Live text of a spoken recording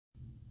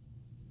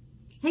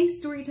Hey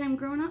Storytime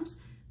grown-ups,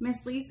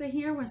 Miss Lisa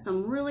here with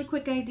some really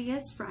quick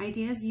ideas for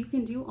ideas you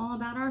can do all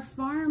about our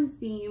farm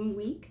theme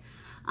week.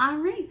 All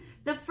right,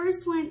 the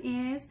first one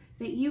is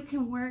that you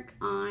can work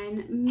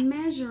on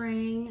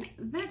measuring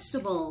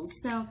vegetables.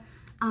 So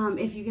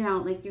if you get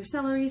out like your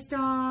celery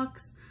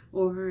stalks,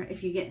 or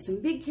if you get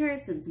some big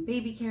carrots and some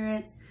baby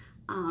carrots,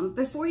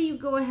 before you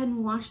go ahead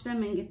and wash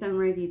them and get them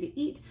ready to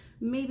eat,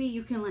 maybe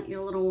you can let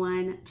your little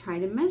one try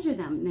to measure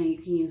them. Now you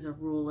can use a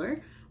ruler,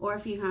 or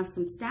if you have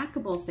some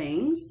stackable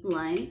things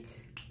like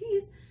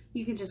these,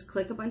 you can just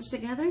click a bunch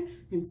together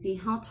and see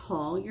how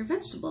tall your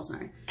vegetables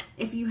are.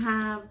 If you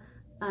have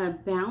a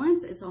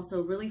balance, it's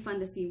also really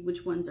fun to see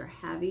which ones are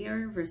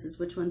heavier versus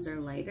which ones are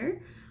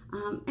lighter.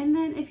 And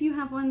then if you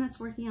have one that's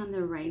working on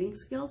their writing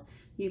skills,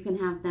 you can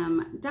have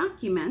them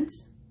document,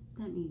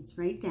 that means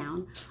write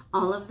down,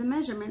 all of the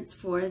measurements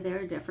for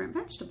their different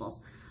vegetables.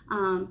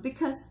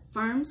 Because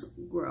farms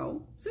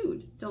grow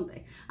food, don't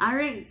they? All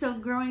right, so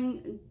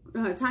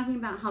talking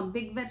about how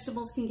big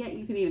vegetables can get,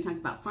 you can even talk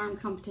about farm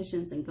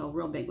competitions and go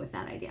real big with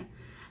that idea.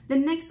 The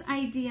next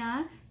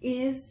idea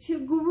is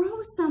to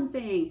grow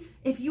something.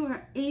 If you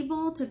are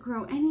able to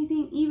grow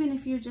anything, even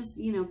if you're just,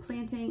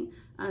 planting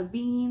a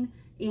bean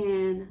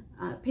in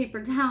a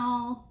paper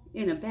towel,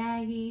 in a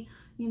baggie,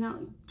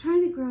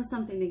 trying to grow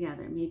something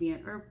together, maybe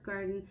an herb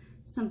garden,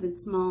 something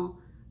small,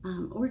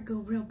 or go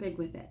real big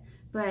with it.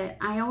 But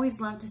I always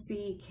love to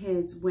see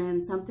kids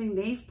when something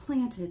they've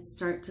planted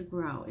start to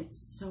grow.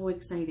 It's so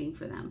exciting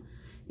for them.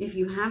 If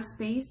you have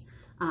space,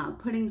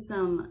 putting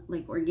some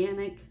like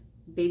organic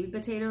baby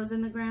potatoes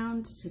in the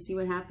ground to see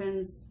what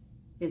happens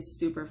is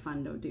super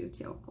fun to do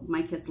too.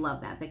 My kids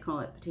love that. They call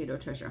it potato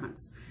treasure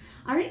hunts.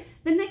 All right,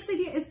 the next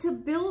idea is to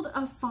build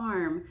a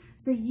farm.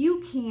 So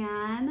you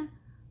can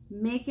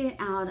make it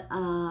out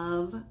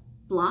of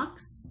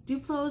blocks,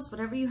 Duplos,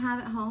 whatever you have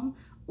at home,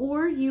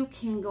 or you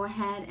can go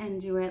ahead and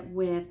do it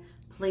with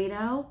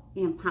Play-Doh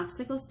and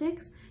popsicle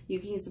sticks. You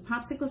can use the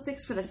popsicle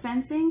sticks for the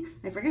fencing.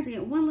 I forgot to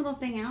get one little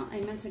thing out.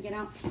 I meant to get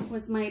out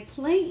was my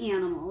play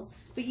animals,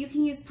 but you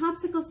can use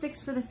popsicle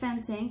sticks for the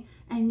fencing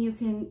and you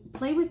can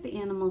play with the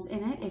animals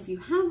in it if you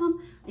have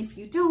them. If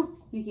you don't,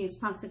 you can use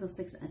popsicle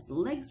sticks as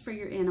legs for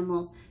your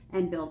animals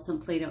and build some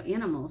Play-Doh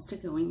animals to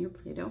go in your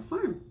Play-Doh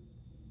farm.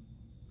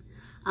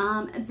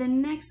 The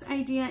next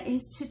idea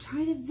is to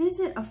try to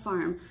visit a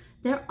farm.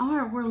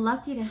 We're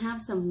lucky to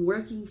have some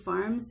working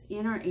farms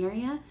in our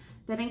area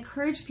that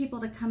encourage people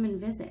to come and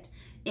visit.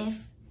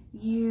 If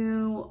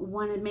you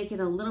want to make it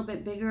a little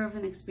bit bigger of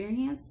an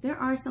experience, there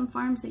are some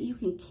farms that you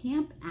can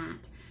camp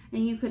at,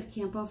 and you could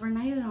camp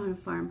overnight on a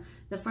farm.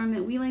 The farm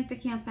that we like to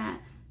camp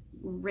at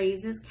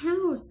raises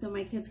cows, so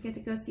my kids get to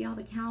go see all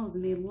the cows,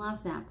 and they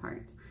love that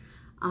part.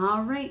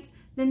 All right,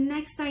 the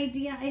next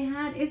idea I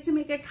had is to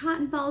make a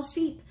cotton ball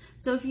sheep.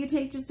 So if you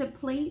take just a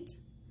plate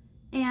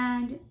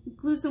and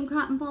glue some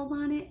cotton balls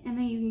on it, and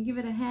then you can give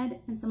it a head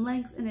and some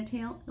legs and a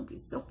tail. It'll be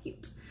so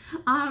cute.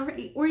 All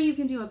right, or you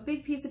can do a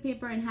big piece of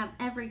paper and have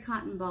every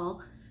cotton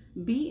ball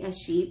be a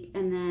sheep,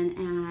 and then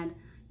add,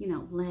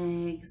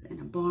 legs and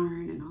a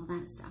barn and all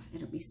that stuff.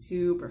 It'll be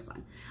super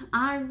fun.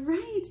 All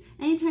right,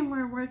 anytime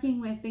we're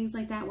working with things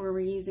like that where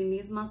we're using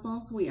these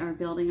muscles, we are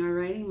building our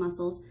writing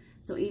muscles.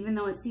 So even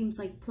though it seems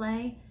like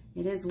play,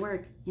 it is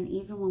work. And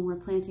even when we're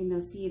planting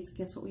those seeds,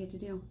 guess what we have to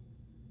do?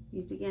 We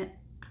have to get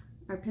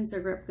our pincer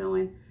grip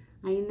going.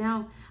 I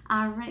know.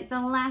 All right, the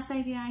last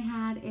idea I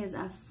had is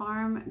a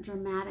farm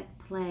dramatic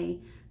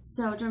play.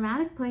 So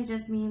dramatic play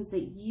just means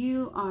that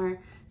you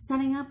are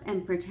setting up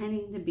and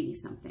pretending to be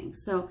something.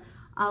 So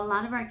a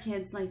lot of our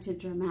kids like to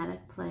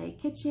dramatic play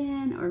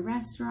kitchen or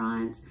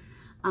restaurant,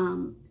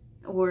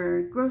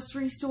 or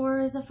grocery store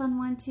is a fun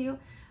one too.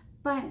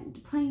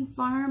 But playing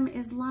farm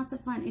is lots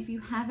of fun. If you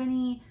have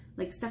any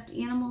like stuffed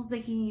animals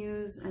they can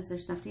use as their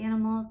stuffed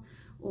animals,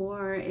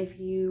 or if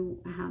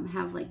you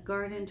have like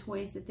garden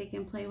toys that they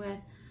can play with.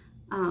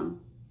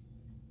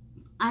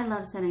 I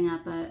love setting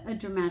up a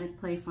dramatic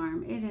play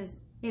farm.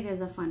 It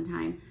is a fun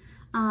time.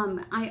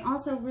 I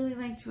also really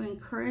like to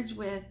encourage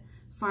with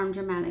farm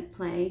dramatic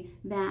play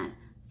that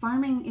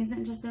farming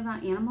isn't just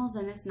about animals,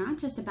 and it's not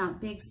just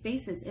about big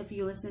spaces. If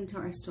you listen to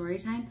our story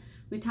time,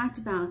 we talked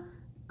about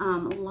a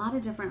lot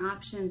of different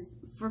options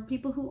for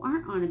people who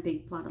aren't on a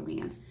big plot of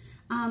land.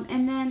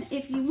 And then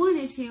if you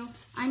wanted to,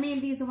 I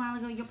made these a while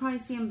ago. You'll probably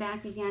see them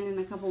back again in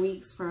a couple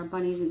weeks for our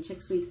Bunnies and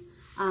Chicks week.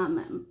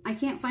 I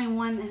can't find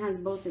one that has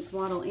both its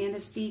waddle and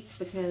its beak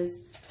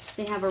because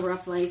they have a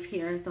rough life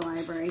here at the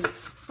library.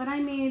 But I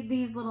made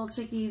these little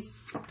chickies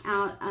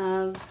out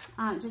of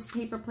just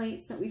paper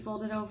plates that we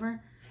folded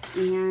over.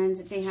 And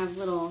they have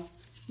little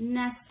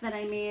nests that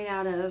I made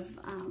out of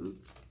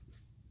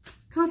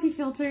coffee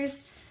filters.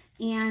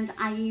 And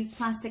I use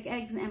plastic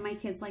eggs, and my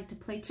kids like to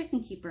play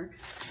chicken keeper.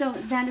 So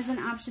that is an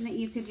option that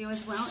you could do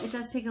as well. It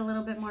does take a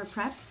little bit more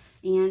prep,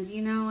 and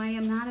I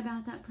am not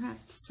about that prep.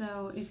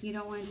 So if you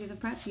don't want to do the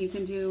prep, you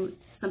can do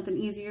something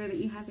easier that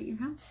you have at your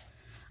house.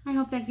 I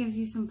hope that gives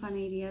you some fun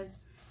ideas.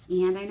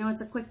 And I know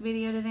it's a quick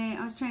video today.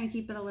 I was trying to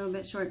keep it a little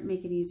bit short,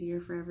 make it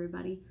easier for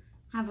everybody.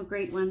 Have a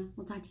great one.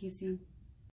 We'll talk to you soon.